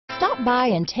Stop by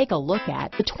and take a look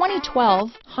at the 2012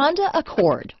 Honda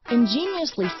Accord.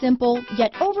 Ingeniously simple,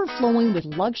 yet overflowing with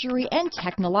luxury and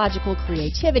technological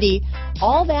creativity,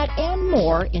 all that and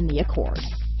more in the Accord.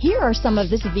 Here are some of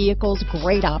this vehicle's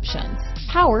great options: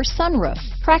 power sunroof,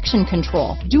 traction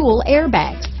control, dual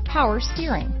airbags, power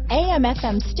steering,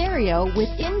 AM/FM stereo with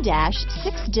in-dash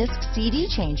 6-disc CD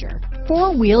changer,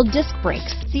 4-wheel disc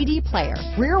brakes, CD player,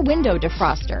 rear window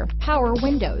defroster, power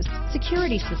windows,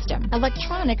 security system,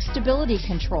 electronic stability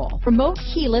control, remote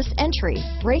keyless entry,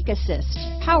 brake assist,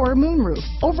 power moonroof,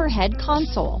 overhead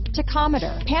console,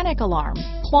 tachometer, panic alarm,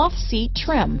 cloth seat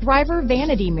trim, driver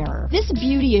vanity mirror. This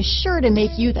beauty is sure to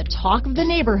make you the talk of the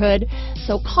neighborhood,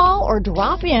 so call or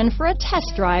drop in for a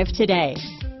test drive today.